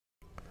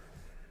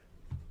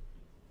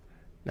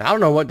Now, I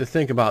don't know what to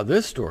think about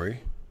this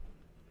story.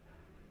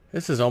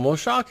 This is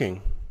almost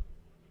shocking.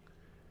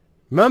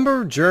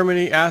 Remember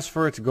Germany asked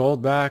for its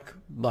gold back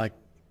like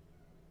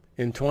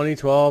in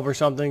 2012 or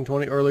something,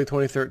 early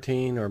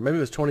 2013, or maybe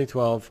it was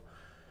 2012,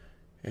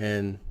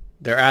 and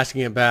they're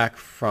asking it back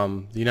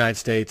from the United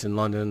States and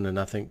London, and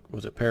I think,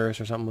 was it Paris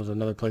or something was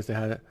another place they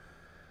had it.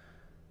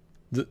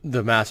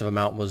 The massive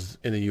amount was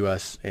in the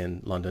U.S.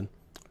 and London.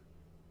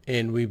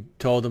 And we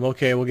told them,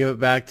 okay, we'll give it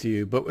back to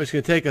you, but it's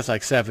going to take us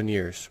like 7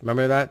 years.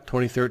 Remember that?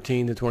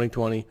 2013 to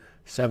 2020,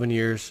 7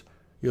 years.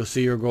 You'll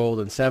see your gold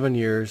in 7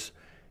 years.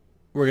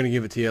 We're going to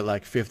give it to you at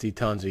like 50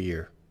 tons a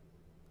year.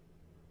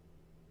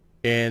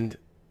 And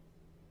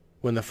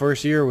when the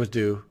first year was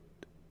due,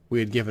 we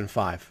had given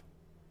 5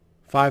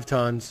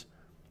 tons.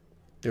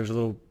 There was a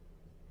little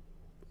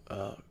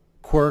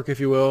quirk, if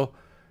you will.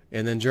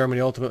 And then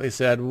Germany ultimately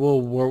said,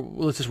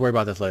 let's just worry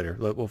about this later.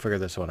 We'll figure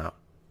this one out.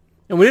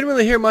 And we didn't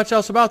really hear much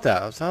else about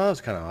that. So that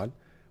was kind of odd.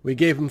 We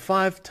gave them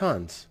 5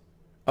 tons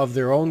of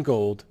their own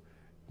gold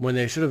when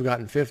they should have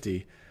gotten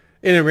 50.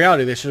 And in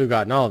reality, they should have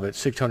gotten all of it,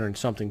 600 and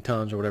something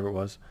tons or whatever it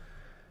was.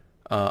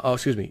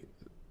 Excuse me.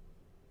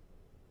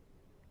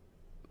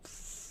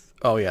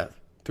 Oh, yeah,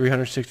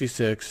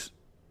 366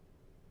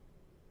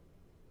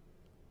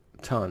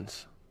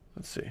 tons.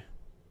 Let's see.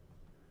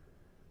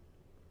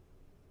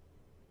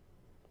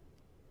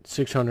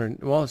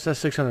 600, well, it says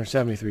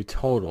 673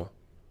 total.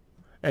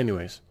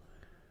 Anyways.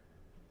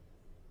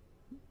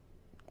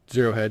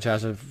 Zero Hedge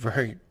has a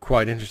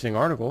quite interesting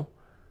article.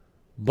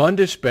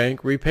 Bundesbank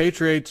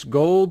repatriates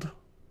gold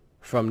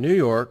from New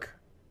York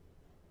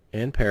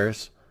and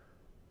Paris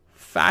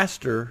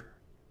faster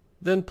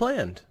than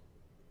planned.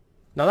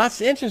 Now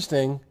that's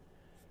interesting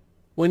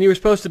when you were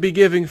supposed to be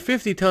giving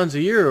 50 tons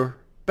a year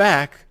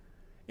back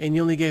and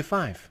you only gave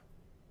 5.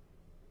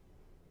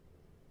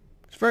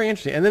 It's very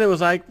interesting. And then it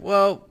was like,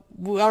 well,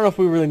 I don't know if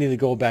we really need the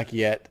gold back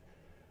yet.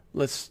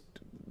 Let's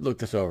look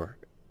this over.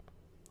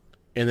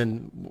 And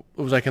then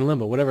it was like in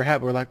limbo. Whatever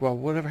happened, we're like, well,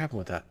 whatever happened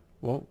with that?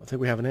 Well, I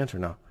think we have an answer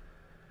now.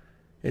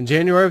 In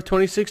January of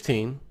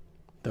 2016,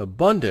 the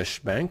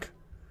Bundesbank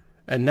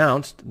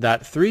announced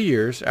that 3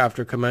 years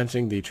after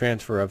commencing the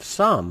transfer of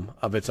some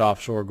of its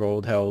offshore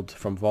gold held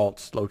from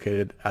vaults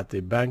located at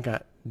the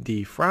Banque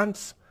de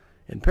France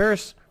in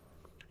Paris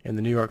and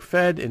the New York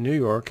Fed in New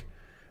York,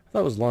 I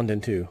thought it was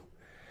London too,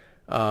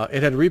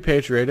 it had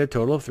repatriated a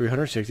total of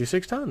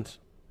 366 tons.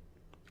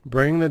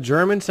 Bringing the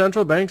German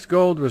central bank's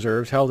gold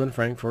reserves held in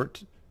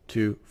Frankfurt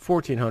to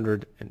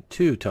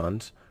 1,402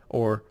 tons,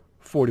 or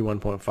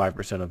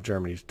 41.5% of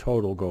Germany's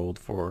total gold,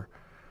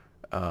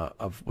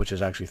 of which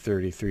is actually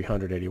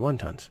 3,381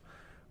 tons,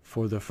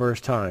 for the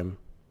first time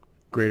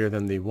greater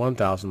than the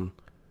 1,000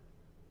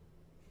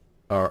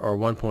 or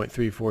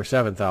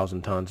 1.347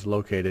 thousand tons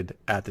located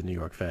at the New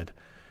York Fed,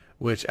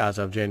 which as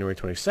of January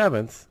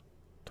 27th,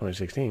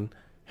 2016,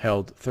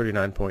 held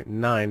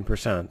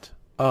 39.9%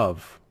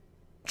 of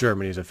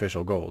Germany's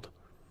official gold.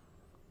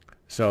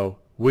 So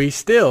we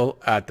still,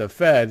 at the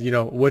Fed, you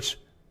know, which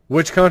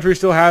country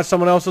still has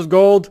someone else's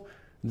gold?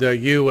 The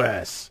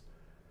U.S.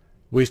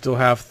 We still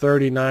have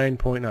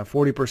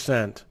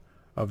 40%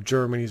 of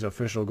Germany's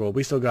official gold.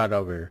 We still got it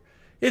over here.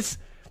 It's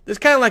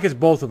kind of like it's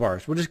both of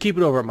ours. We'll just keep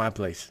it over at my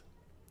place.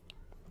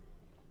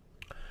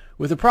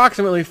 With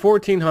approximately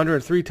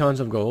 1,403 tons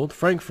of gold,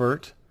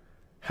 Frankfurt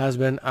has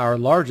been our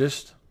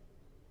largest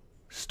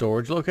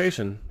storage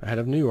location, ahead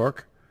of New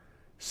York,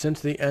 since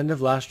the end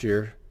of last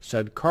year,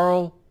 said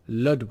Karl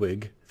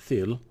Ludwig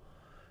Thiel,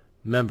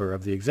 member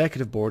of the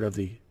executive board of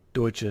the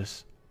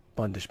Deutsches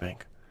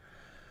Bundesbank.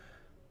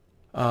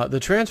 The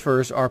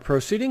transfers are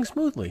proceeding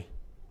smoothly.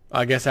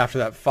 I guess after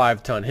that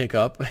 5-ton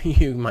hiccup,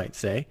 you might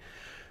say.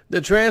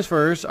 The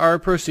transfers are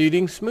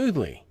proceeding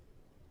smoothly.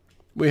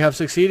 We have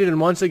succeeded in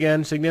once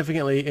again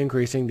significantly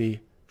increasing the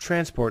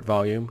transport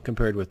volume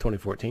compared with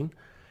 2014.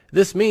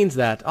 This means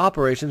that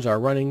operations are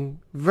running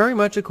very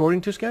much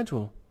according to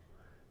schedule,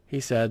 he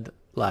said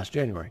last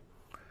January.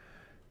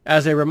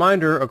 As a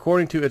reminder,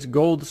 according to its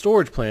gold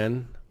storage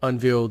plan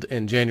unveiled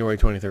in January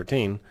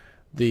 2013,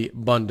 the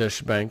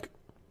Bundesbank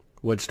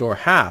would store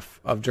half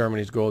of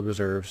Germany's gold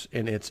reserves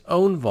in its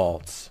own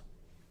vaults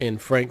in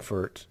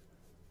Frankfurt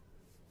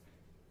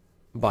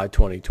by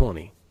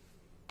 2020,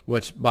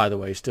 which, by the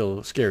way, is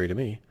still scary to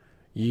me.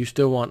 You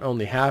still want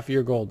only half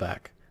your gold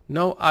back.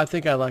 No, I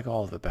think I'd like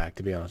all of it back,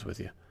 to be honest with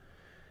you.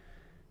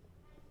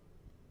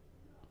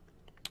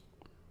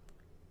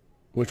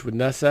 Which would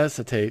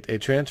necessitate a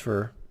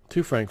transfer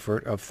to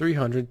Frankfurt of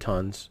 300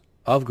 tons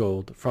of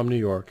gold from New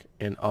York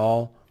and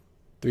all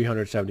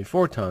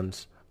 374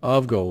 tons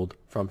of gold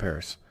from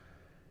Paris.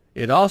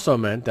 It also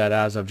meant that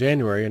as of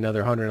January,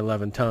 another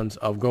 111 tons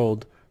of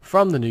gold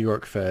from the New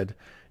York Fed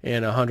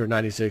and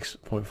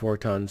 196.4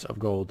 tons of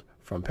gold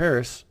from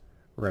Paris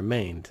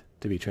remained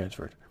to be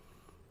transferred.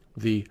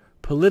 The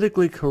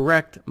politically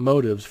correct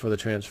motives for the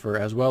transfer,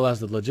 as well as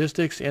the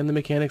logistics and the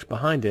mechanics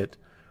behind it,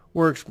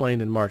 were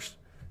explained in March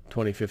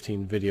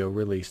 2015 video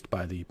released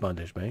by the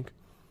Bundesbank.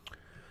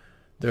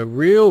 The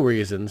real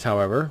reasons,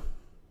 however,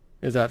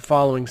 is that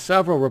following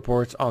several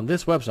reports on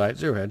this website,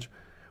 Zero Hedge,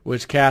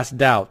 which cast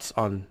doubts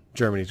on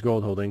Germany's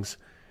gold holdings.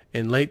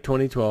 In late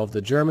 2012,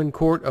 the German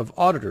Court of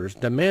Auditors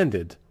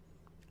demanded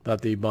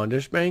that the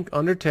Bundesbank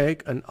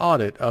undertake an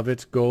audit of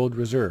its gold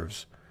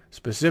reserves.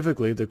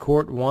 Specifically, the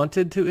court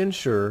wanted to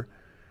ensure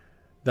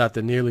that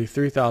the nearly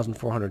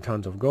 3,400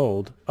 tons of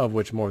gold, of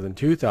which more than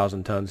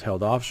 2,000 tons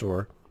held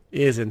offshore,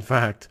 is in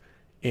fact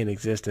in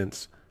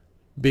existence,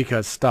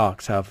 because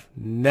stocks have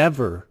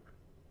never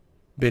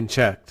been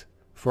checked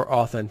for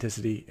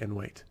authenticity and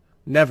weight.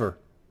 Never.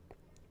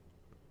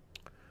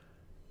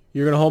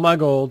 You're going to hold my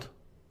gold,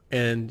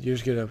 and you're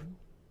just going to...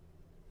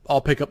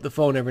 I'll pick up the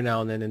phone every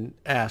now and then and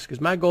ask,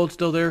 is my gold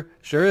still there?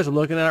 Sure is. I'm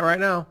looking at it right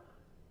now.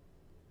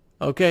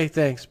 Okay,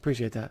 thanks.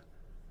 Appreciate that.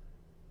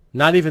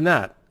 Not even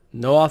that.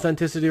 No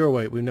authenticity or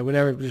weight. We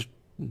never just...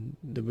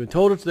 We've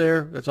told it's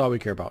there. That's all we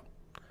care about.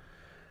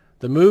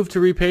 The move to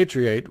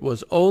repatriate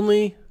was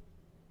only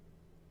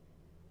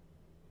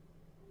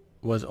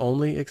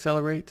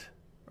accelerate.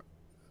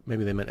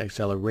 Maybe they meant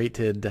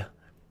accelerated,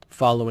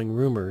 following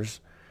rumors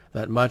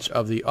that much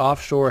of the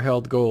offshore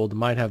held gold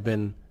might have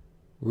been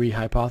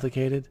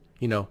rehypothecated.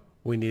 You know,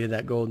 we needed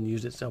that gold and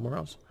used it somewhere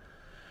else,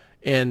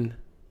 and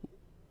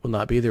will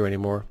not be there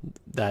anymore.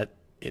 That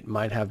it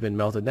might have been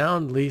melted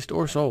down, leased,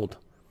 or sold.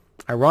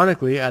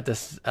 Ironically, at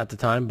the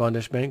time,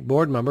 Bundesbank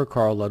board member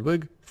Karl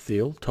Ludwig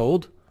Thiel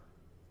told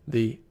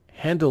the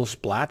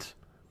Handelsblatt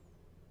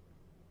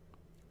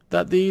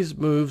that these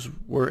moves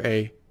were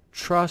a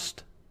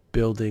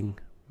trust-building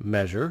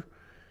measure,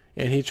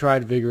 and he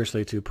tried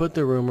vigorously to put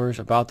the rumors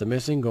about the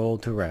missing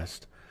gold to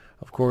rest.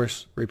 Of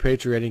course,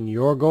 repatriating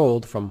your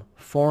gold from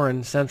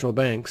foreign central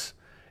banks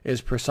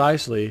is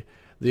precisely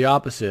the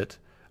opposite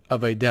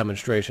of a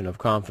demonstration of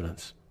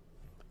confidence.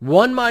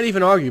 One might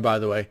even argue, by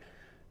the way,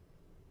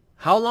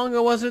 how long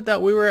ago was it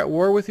that we were at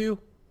war with you?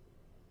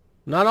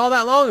 Not all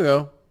that long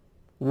ago.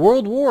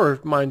 World war,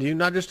 mind you,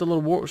 not just a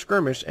little war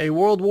skirmish, a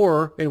world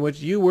war in which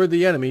you were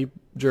the enemy,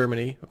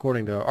 Germany,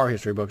 according to our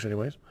history books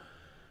anyways,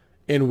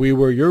 and we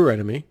were your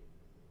enemy.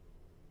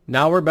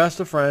 Now we're best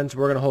of friends.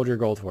 We're going to hold your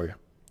gold for you.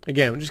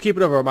 Again, we'll just keep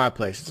it over at my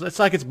place. It's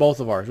like it's both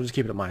of ours. We'll just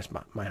keep it at my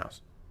spot, my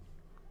house.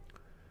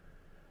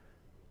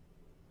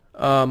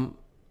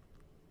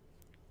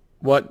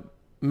 What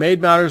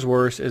made matters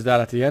worse is that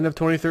at the end of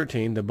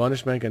 2013, the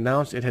Bundesbank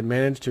announced it had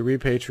managed to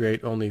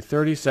repatriate only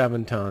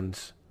 37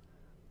 tons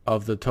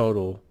of the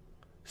total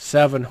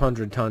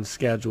 700 tons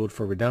scheduled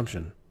for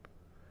redemption,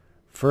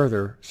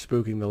 further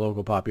spooking the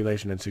local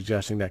population and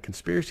suggesting that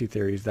conspiracy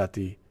theories that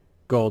the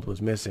gold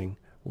was missing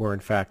were in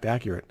fact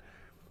accurate.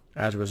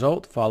 As a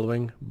result,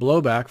 following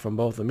blowback from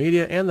both the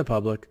media and the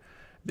public,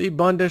 the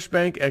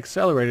Bundesbank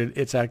accelerated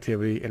its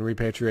activity and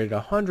repatriated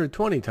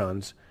 120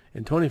 tons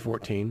in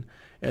 2014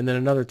 and then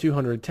another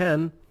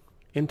 210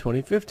 in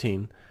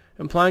 2015,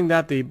 implying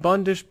that the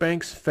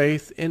Bundesbank's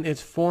faith in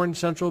its foreign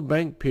central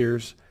bank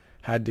peers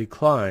had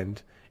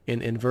declined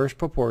in inverse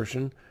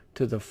proportion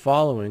to the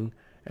following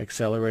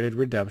accelerated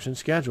redemption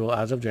schedule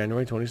as of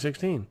January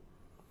 2016.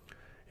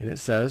 And it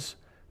says,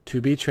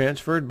 to be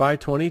transferred by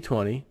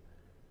 2020,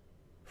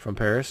 from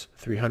Paris,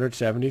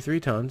 373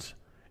 tons,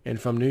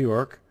 and from New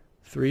York,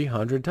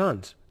 300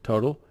 tons.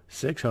 Total,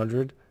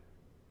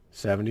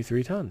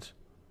 673 tons.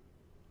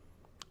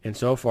 And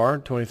so far,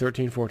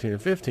 2013, 14,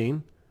 and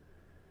 15,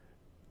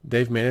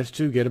 they've managed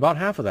to get about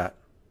half of that.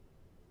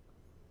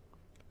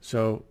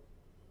 So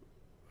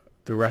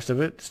the rest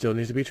of it still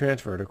needs to be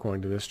transferred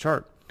according to this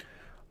chart.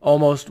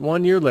 Almost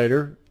 1 year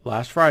later,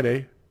 last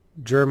Friday,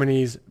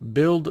 Germany's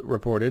Bild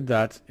reported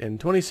that in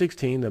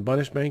 2016, the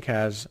Bundesbank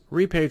has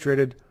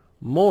repatriated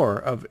more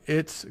of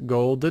its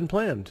gold than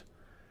planned,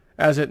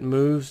 as it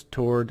moves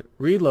toward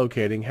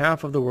relocating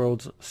half of the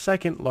world's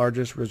second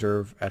largest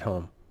reserve at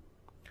home.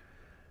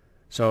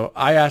 So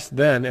I asked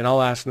then, and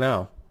I'll ask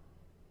now,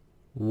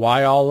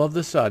 why all of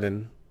a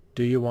sudden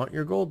do you want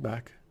your gold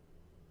back?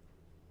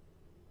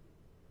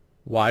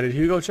 Why did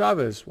Hugo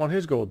Chavez want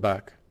his gold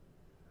back?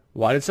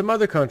 Why did some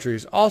other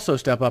countries also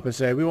step up and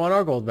say, we want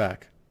our gold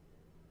back?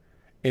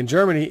 And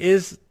Germany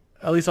is,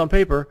 at least on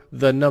paper,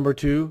 the number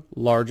 2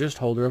 largest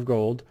holder of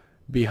gold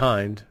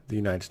behind the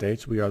United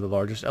States. We are the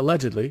largest,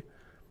 allegedly,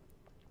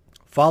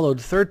 followed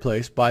third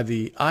place by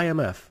the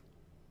IMF,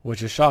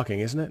 which is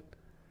shocking, isn't it?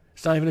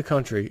 It's not even a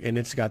country, and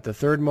it's got the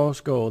third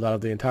most gold out of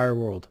the entire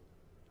world.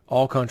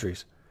 All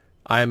countries.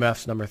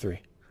 IMF's number 3.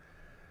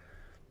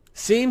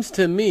 Seems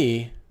to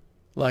me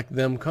like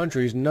them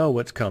countries know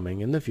what's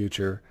coming in the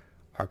future.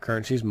 Our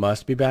currencies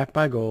must be backed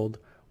by gold.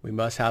 We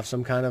must have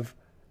some kind of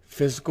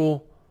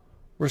fiscal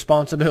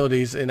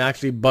responsibilities in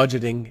actually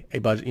budgeting a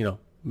budget,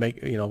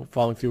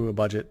 following through a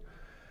budget.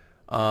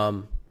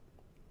 And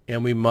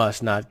we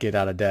must not get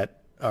out of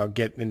debt or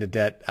get into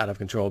debt out of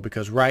control,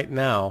 because right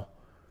now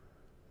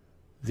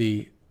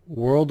the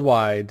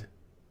worldwide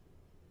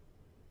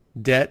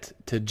debt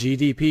to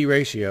GDP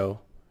ratio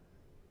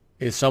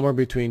is somewhere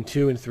between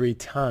 2 and 3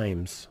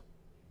 times.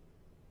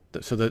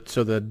 So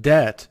the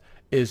debt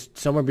is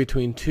somewhere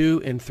between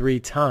 2 and 3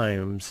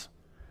 times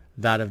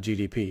that of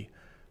GDP.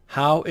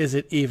 How is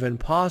it even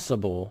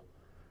possible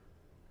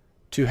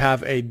to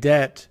have a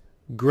debt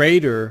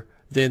greater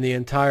than the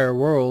entire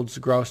world's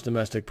gross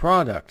domestic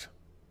product.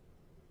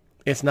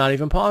 It's not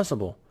even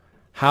possible.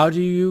 How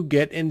do you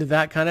get into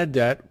that kind of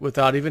debt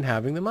without even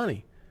having the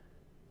money?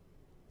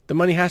 The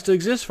money has to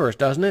exist first,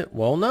 doesn't it?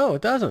 Well, no,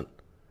 it doesn't.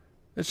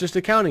 It's just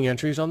accounting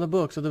entries on the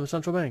books of the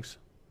central banks.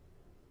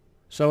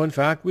 So, in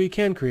fact, we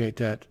can create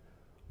debt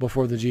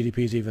before the GDP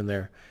is even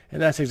there.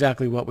 And that's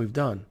exactly what we've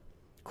done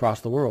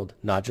across the world,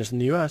 not just in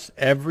the U.S.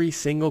 Every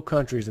single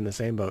country is in the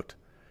same boat.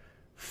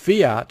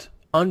 Fiat,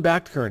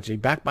 unbacked currency,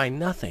 backed by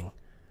nothing.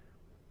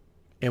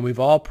 And we've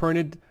all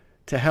printed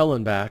to hell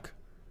and back,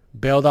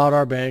 bailed out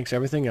our banks,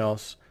 everything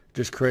else,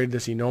 just created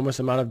this enormous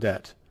amount of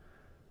debt.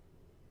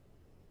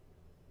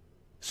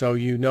 So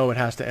you know it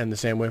has to end the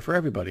same way for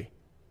everybody.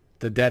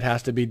 The debt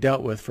has to be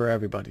dealt with for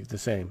everybody the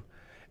same.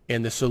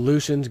 And the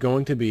solution's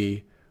going to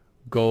be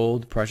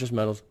gold, precious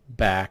metals,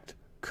 backed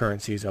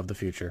currencies of the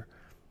future.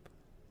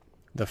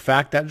 The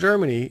fact that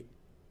Germany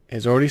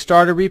has already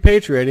started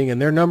repatriating, and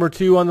they're number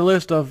 2 on the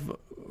list of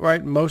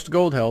most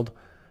gold held,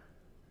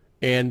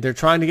 and they're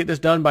trying to get this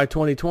done by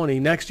 2020.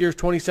 Next year's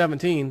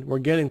 2017. We're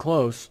getting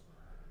close.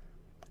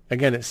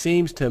 Again, it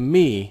seems to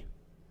me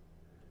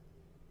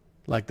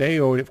like they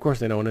already, of course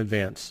they know in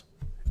advance,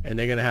 and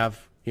they're going to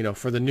have,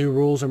 for the new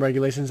rules and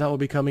regulations that will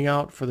be coming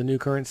out for the new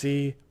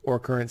currency or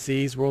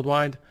currencies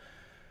worldwide,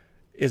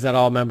 is that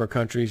all member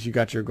countries, you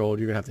got your gold,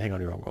 you're going to have to hang on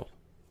to your own gold.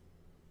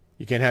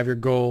 You can't have your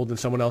gold in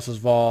someone else's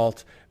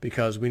vault,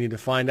 because we need to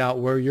find out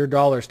where your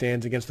dollar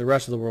stands against the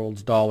rest of the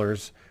world's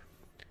dollars.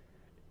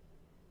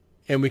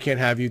 And we can't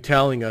have you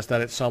telling us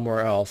that it's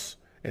somewhere else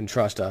and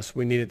trust us.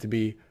 We need it to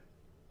be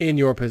in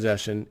your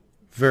possession,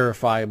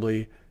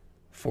 verifiably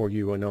for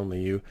you and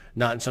only you,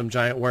 not in some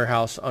giant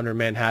warehouse under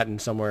Manhattan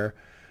somewhere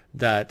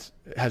that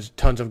has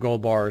tons of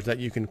gold bars that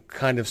you can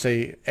kind of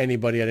say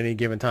anybody at any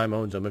given time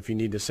owns them. If you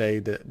need to say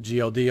that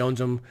GLD owns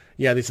them,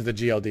 yeah, these are the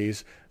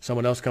GLDs.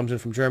 Someone else comes in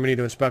from Germany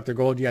to inspect their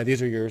gold, yeah,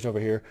 these are yours over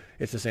here.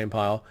 It's the same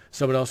pile.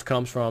 Someone else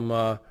comes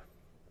from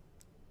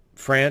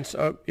France.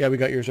 Oh, yeah, we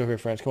got yours over here,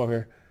 France. Come over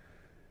here.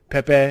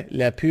 Pepe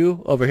Le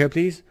Pew, over here,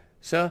 please,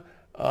 sir.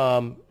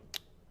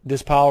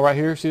 This pile right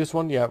here, see this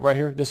one? Yeah, right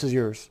here. This is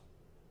yours.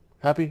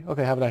 Happy?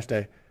 Okay, have a nice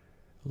day.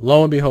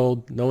 Lo and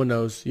behold, no one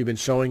knows. You've been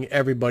showing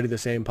everybody the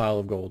same pile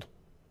of gold.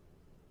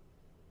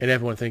 And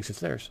everyone thinks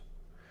it's theirs.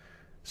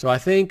 So I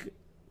think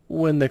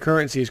when the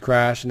currencies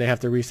crash and they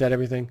have to reset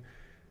everything,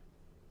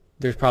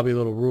 there's probably a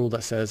little rule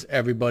that says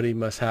everybody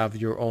must have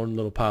your own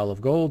little pile of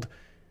gold,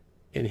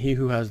 and he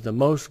who has the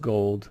most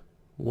gold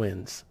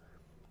wins.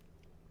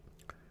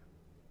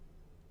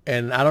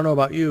 And I don't know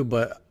about you,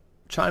 but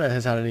China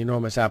has had an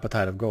enormous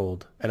appetite of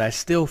gold. And I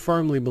still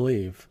firmly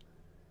believe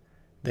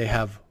they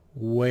have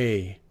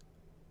way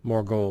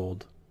more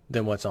gold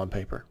than what's on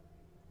paper.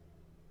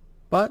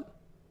 But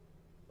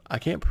I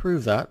can't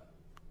prove that.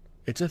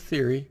 It's a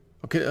theory,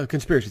 a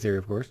conspiracy theory,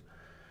 of course.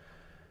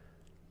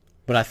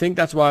 But I think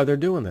that's why they're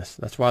doing this.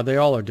 That's why they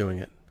all are doing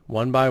it.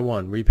 One by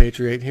one,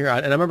 repatriate here.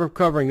 And I remember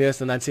covering this,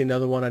 and I'd see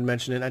another one, I'd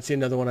mention it. I'd see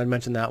another one, I'd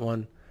mention that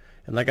one.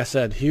 And like I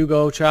said,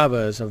 Hugo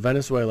Chavez of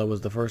Venezuela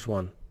was the first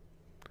one.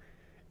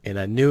 And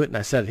I knew it, and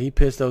I said, he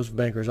pissed those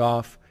bankers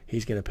off.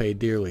 He's going to pay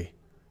dearly.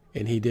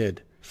 And he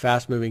did.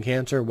 Fast-moving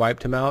cancer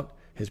wiped him out.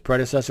 His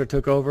predecessor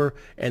took over,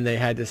 and they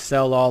had to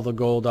sell all the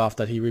gold off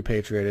that he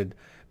repatriated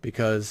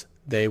because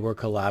they were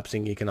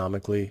collapsing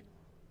economically.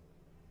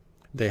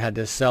 They had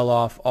to sell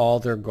off all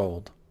their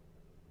gold.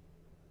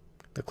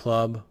 The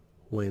club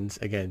wins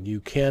again. You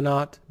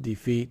cannot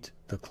defeat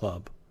the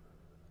club.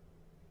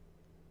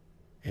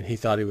 And he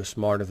thought he was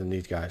smarter than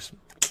these guys.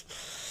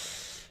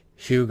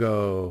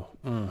 Hugo.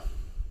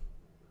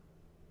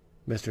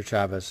 Mr.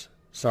 Chavez.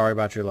 Sorry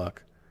about your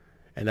luck.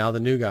 And now the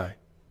new guy.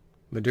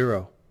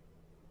 Maduro.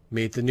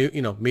 Meet the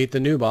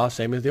new boss,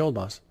 same as the old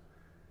boss.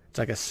 It's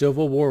like a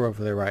civil war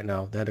over there right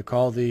now. They had to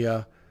call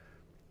the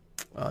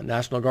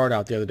National Guard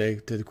out the other day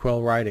to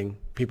quell rioting.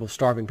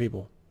 Starving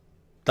people.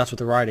 That's what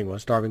the rioting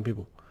was, starving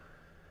people.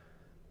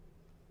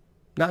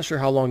 Not sure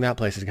how long that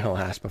place is going to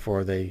last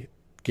before they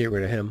get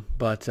rid of him.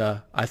 But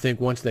I think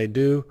once they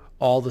do,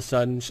 all of a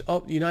sudden,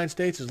 the United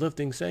States is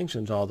lifting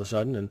sanctions all of a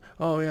sudden.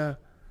 And,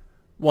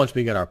 once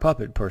we get our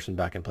puppet person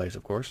back in place,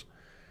 of course.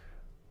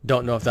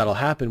 Don't know if that'll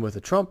happen with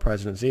the Trump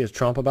presidency. Is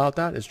Trump about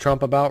that? Is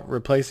Trump about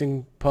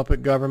replacing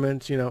puppet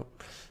governments?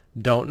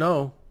 Don't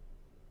know.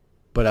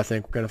 But I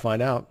think we're going to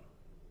find out.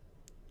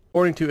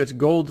 According to its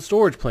gold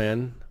storage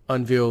plan,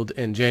 unveiled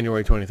in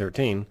January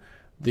 2013,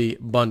 the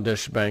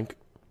Bundesbank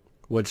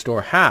would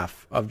store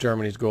half of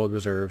Germany's gold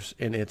reserves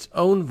in its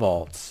own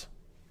vaults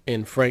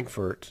in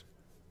Frankfurt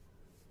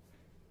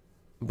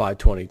by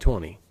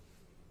 2020.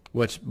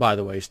 Which, by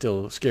the way, is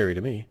still scary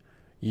to me.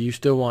 You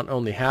still want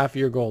only half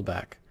your gold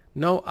back.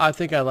 No, I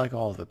think I'd like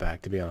all of it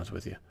back, to be honest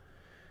with you.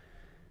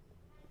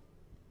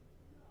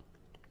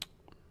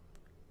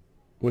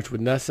 Which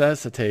would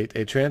necessitate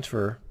a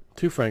transfer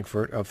to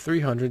Frankfurt of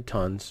 300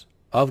 tons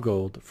of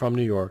gold from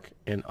New York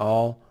and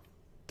all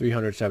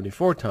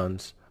 374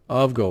 tons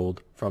of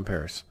gold from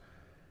Paris.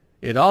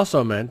 It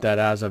also meant that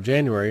as of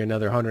January,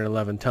 another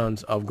 111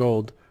 tons of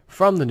gold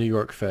from the New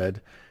York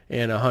Fed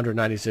and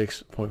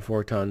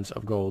 196.4 tons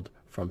of gold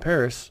from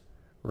Paris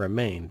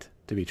remained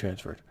to be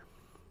transferred.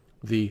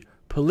 The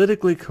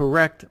politically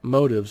correct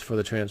motives for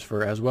the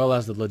transfer, as well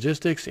as the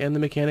logistics and the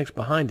mechanics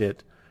behind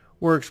it,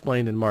 were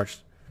explained in March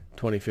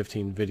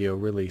 2015 video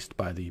released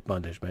by the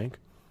Bundesbank.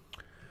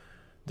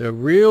 The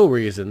real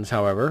reasons,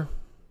 however,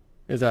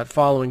 is that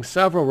following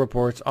several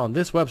reports on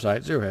this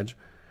website, Zero Hedge,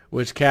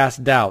 which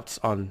cast doubts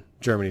on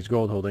Germany's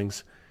gold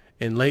holdings,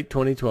 in late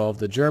 2012,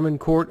 the German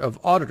Court of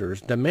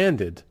Auditors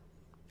demanded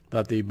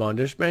that the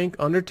Bundesbank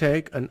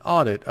undertake an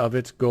audit of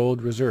its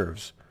gold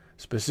reserves.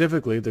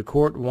 Specifically, the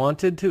court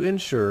wanted to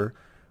ensure,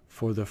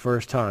 for the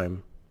first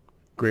time,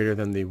 greater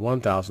than the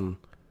 1,000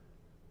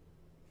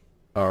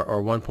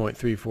 or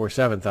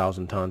 1.347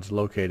 thousand tons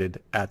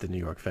located at the New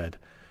York Fed,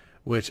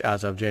 which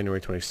as of January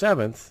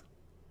 27th,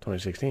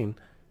 2016,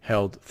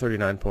 held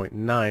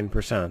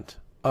 39.9%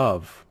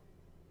 of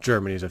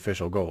Germany's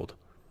official gold.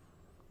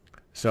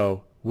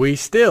 So we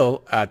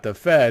still, at the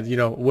Fed, you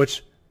know,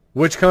 which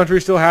country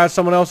still has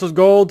someone else's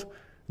gold?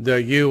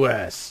 The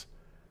U.S.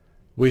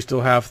 We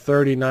still have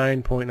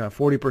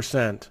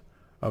 40%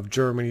 of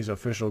Germany's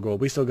official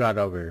gold. We still got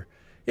it over here.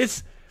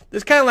 It's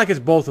kind of like it's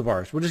both of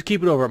ours. We'll just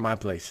keep it over at my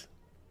place.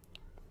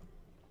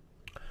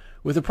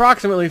 With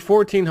approximately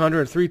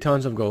 1,403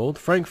 tons of gold,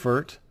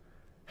 Frankfurt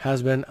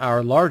has been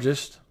our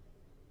largest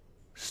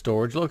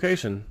storage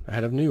location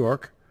ahead of New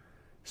York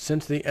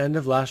since the end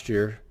of last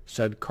year,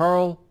 said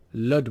Karl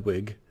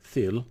Ludwig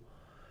Thiel,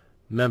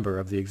 member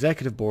of the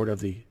executive board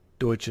of the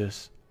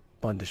Deutsches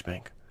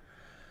Bundesbank.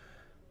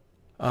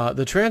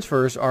 The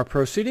transfers are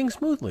proceeding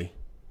smoothly.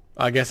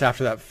 I guess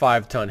after that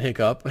 5-ton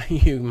hiccup,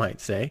 you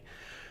might say.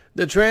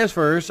 The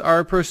transfers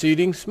are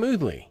proceeding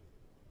smoothly.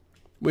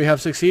 We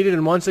have succeeded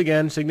in once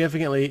again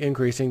significantly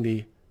increasing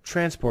the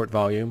transport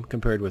volume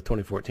compared with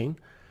 2014.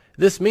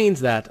 This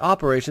means that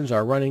operations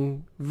are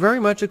running very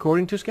much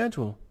according to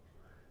schedule,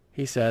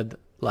 he said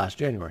last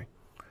January.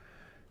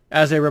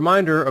 As a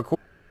reminder,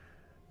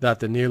 that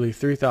the nearly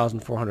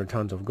 3,400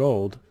 tons of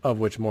gold, of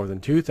which more than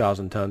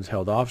 2,000 tons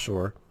held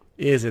offshore,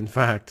 is in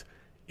fact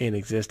in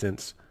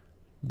existence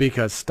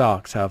because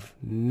stocks have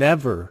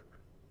never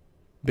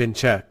been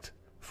checked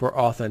for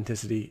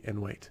authenticity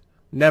and weight.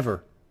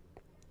 Never.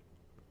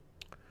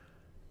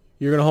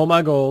 You're going to hold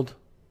my gold,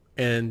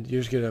 and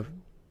you're just going to...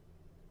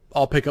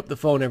 I'll pick up the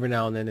phone every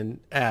now and then and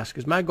ask,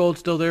 is my gold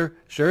still there?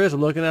 Sure is.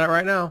 I'm looking at it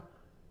right now.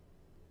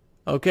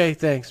 Okay,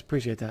 thanks.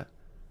 Appreciate that.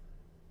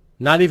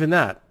 Not even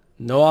that.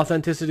 No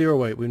authenticity or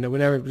weight. We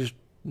never just...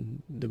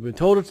 We've been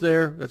told it's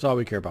there. That's all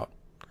we care about.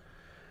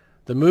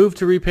 The move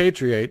to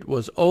repatriate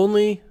was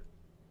only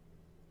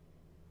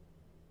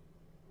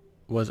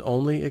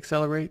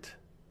accelerate.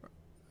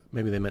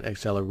 Maybe they meant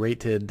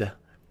accelerated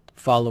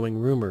following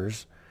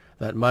rumors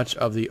that much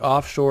of the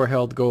offshore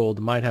held gold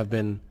might have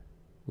been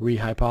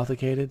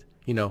rehypothecated.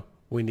 You know,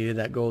 we needed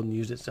that gold and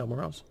used it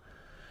somewhere else.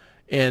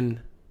 And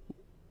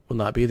will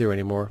not be there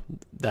anymore.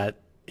 That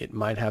it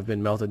might have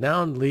been melted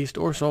down, leased,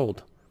 or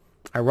sold.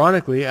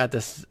 Ironically, at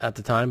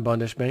the time,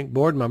 Bundesbank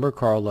board member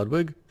Karl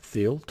Ludwig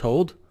Thiel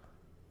told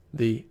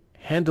the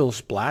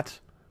Handelsblatt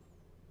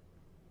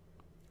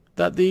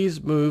that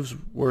these moves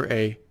were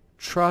a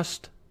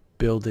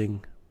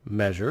trust-building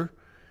measure,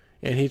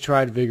 and he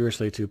tried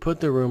vigorously to put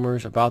the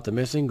rumors about the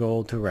missing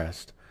gold to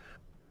rest.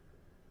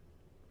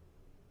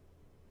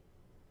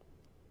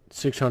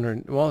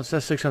 600, well, it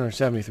says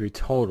 673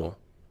 total.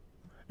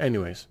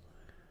 Anyways,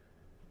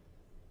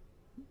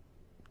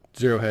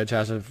 Zero Hedge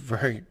has a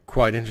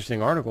quite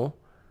interesting article.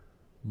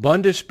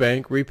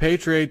 Bundesbank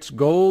repatriates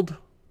gold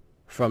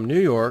from New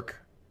York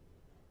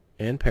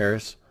and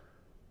Paris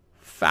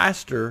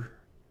faster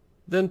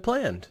than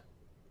planned.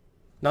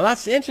 Now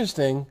that's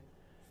interesting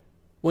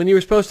when you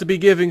were supposed to be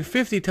giving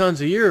 50 tons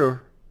a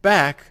year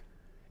back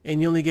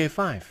and you only gave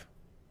 5.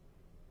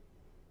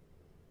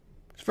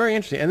 It's very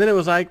interesting. And then it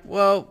was like,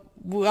 well,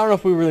 I don't know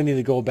if we really need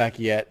the gold back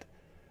yet.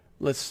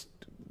 Let's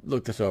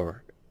look this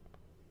over.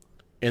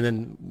 And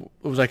then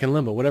it was like in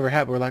limbo. Whatever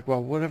happened? We're like,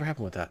 well, whatever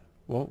happened with that?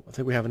 Well, I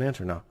think we have an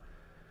answer now.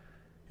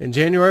 In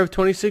January of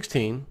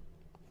 2016,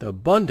 the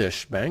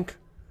Bundesbank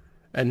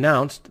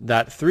announced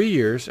that 3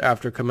 years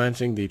after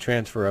commencing the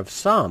transfer of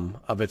some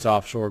of its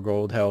offshore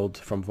gold held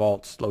from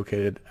vaults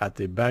located at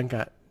the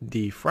Banque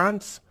de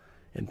France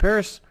in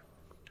Paris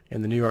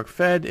and the New York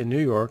Fed in New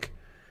York,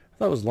 I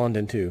thought it was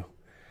London too,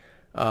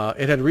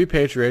 it had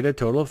repatriated a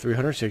total of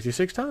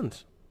 366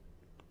 tons,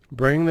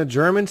 bringing the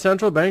German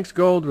central bank's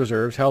gold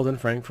reserves held in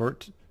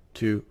Frankfurt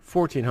to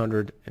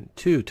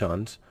 1,402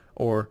 tons,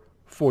 or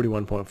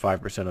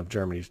 41.5% of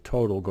Germany's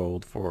total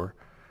gold,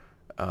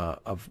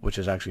 of which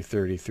is actually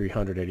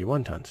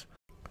 3,381 tons.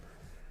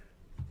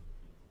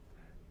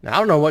 Now, I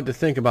don't know what to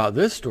think about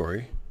this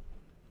story.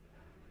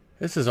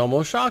 This is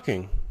almost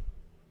shocking.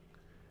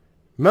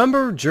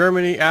 Remember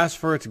Germany asked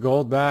for its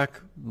gold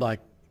back like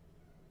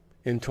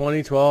in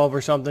 2012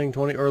 or something,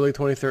 early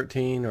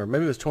 2013, or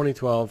maybe it was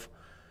 2012,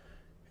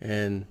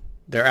 and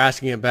they're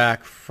asking it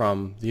back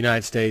from the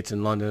United States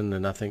and London,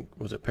 and I think,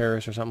 was it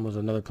Paris or something, was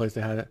another place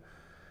they had it?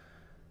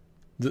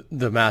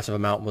 The massive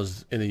amount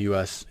was in the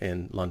U.S.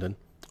 and London.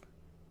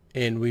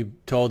 And we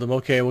told them,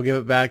 okay, we'll give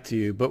it back to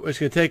you, but it's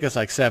going to take us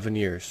like 7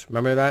 years.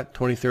 Remember that?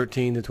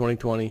 2013 to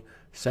 2020,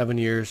 7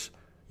 years.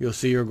 You'll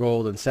see your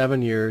gold in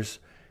 7 years.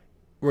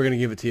 We're going to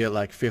give it to you at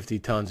like 50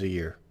 tons a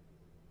year.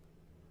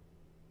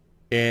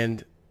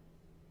 And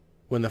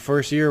when the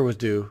first year was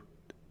due,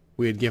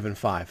 we had given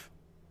 5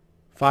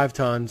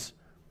 tons.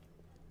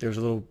 There was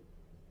a little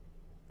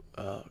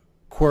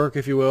quirk,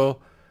 if you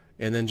will.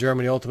 And then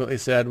Germany ultimately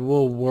said,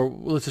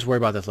 let's just worry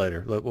about this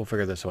later. We'll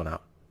figure this one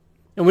out.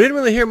 And we didn't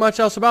really hear much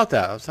else about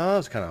that. So that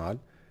was kind of odd.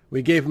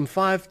 We gave them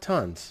 5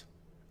 tons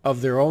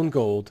of their own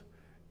gold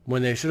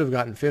when they should have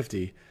gotten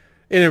 50.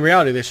 And in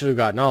reality, they should have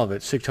gotten all of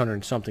it, 600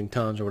 and something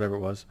tons or whatever it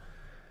was.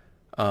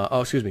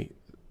 Excuse me.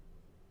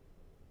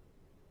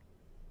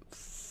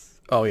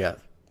 Oh, yeah,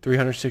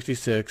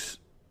 366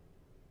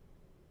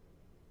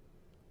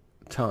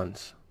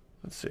 tons.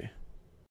 Let's see.